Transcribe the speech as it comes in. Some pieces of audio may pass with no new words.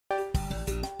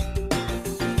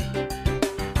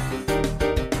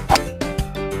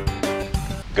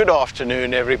Good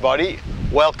afternoon, everybody.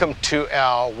 Welcome to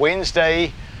our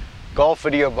Wednesday golf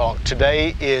video blog.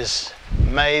 Today is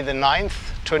May the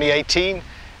 9th, 2018,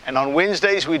 and on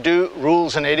Wednesdays we do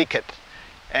rules and etiquette.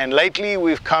 And lately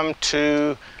we've come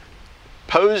to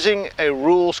posing a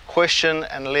rules question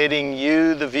and letting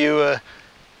you, the viewer,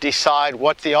 decide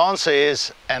what the answer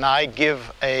is, and I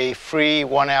give a free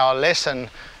 1-hour lesson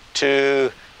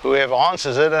to whoever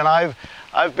answers it. And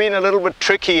I've been a little bit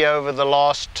tricky over the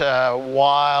last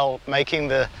while, making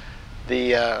the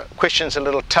questions a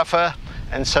little tougher,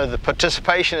 and so the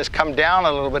participation has come down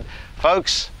a little bit.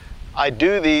 Folks, I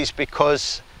do these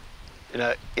because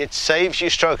it saves you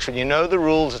strokes. When you know the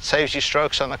rules, it saves you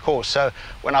strokes on the course. So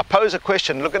when I pose a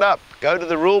question, look it up, go to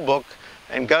the rule book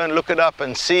and go and look it up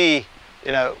and see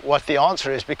what the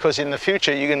answer is, because in the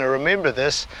future you're going to remember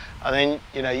this, and then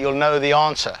you'll know the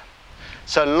answer.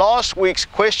 So last week's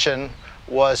question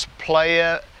was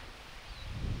player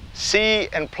C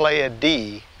and player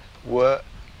D were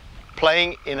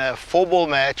playing in a 4-ball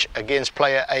match against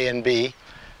player A and B.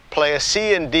 Player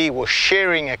C and D were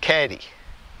sharing a caddy.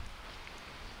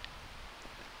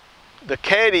 The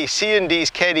caddy, C and D's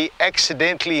caddy,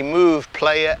 accidentally moved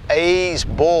player A's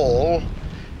ball,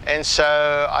 and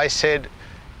so I said,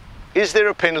 is there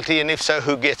a penalty, and if so,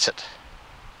 who gets it?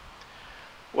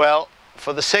 Well,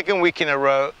 for the second week in a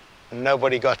row,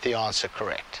 nobody got the answer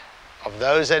correct. Of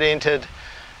those that entered,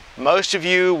 most of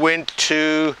you went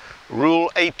to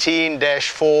Rule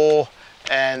 18-4,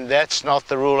 and that's not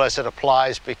the rule as it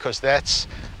applies, because that's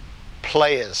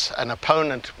players, an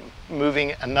opponent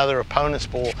moving another opponent's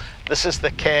ball. This is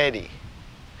the caddy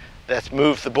that's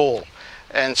moved the ball.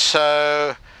 And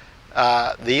so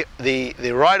the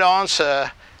right answer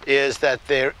is that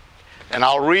there, and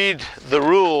I'll read the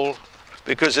rule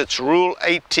because it's Rule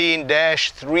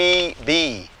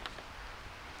 18-3B,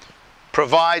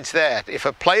 provides that if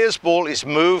a player's ball is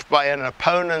moved by an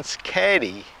opponent's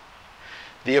caddy,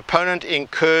 the opponent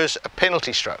incurs a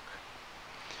penalty stroke.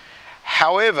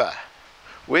 However,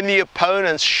 when the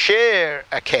opponents share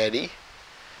a caddy,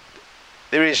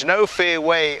 there is no fair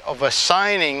way of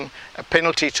assigning a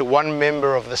penalty to one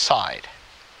member of the side.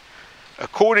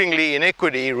 Accordingly, in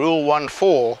equity, Rule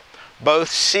 1-4, both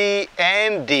C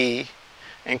and D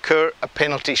incur a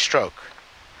penalty stroke.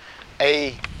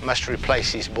 A must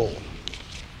replace his ball.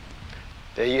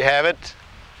 There you have it.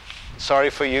 Sorry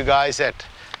for you guys that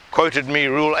quoted me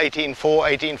Rule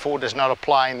 18-4. 18-4 does not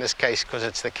apply in this case because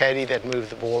it's the caddy that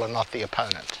moved the ball and not the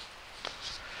opponent.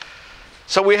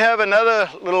 So we have another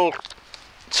little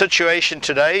situation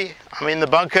today. I'm in the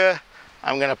bunker.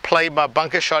 I'm going to play my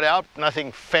bunker shot out.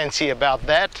 Nothing fancy about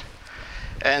that.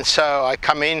 And so I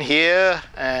come in here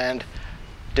and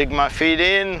dig my feet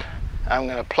in. I'm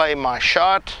going to play my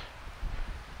shot.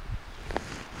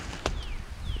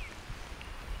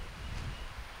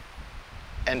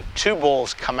 And 2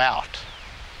 balls come out.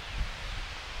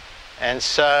 And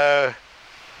so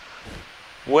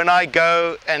when I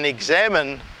go and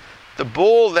examine, the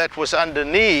ball that was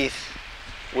underneath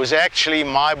was actually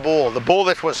my ball, the ball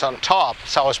that was on top.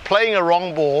 So I was playing a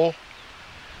wrong ball,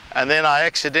 and then I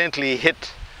accidentally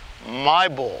hit my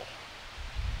ball.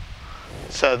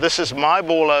 So this is my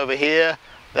ball over here.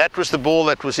 That was the ball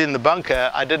that was in the bunker.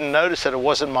 I didn't notice that it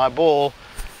wasn't my ball.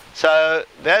 So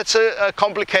that's a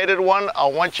complicated one. I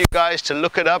want you guys to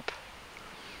look it up.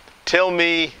 Tell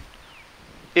me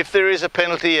if there is a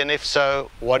penalty, and if so,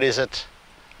 what is it?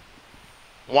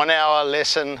 1-hour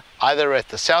lesson either at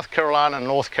the South Carolina,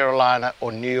 North Carolina,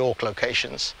 or New York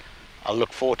locations. I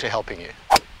look forward to helping you.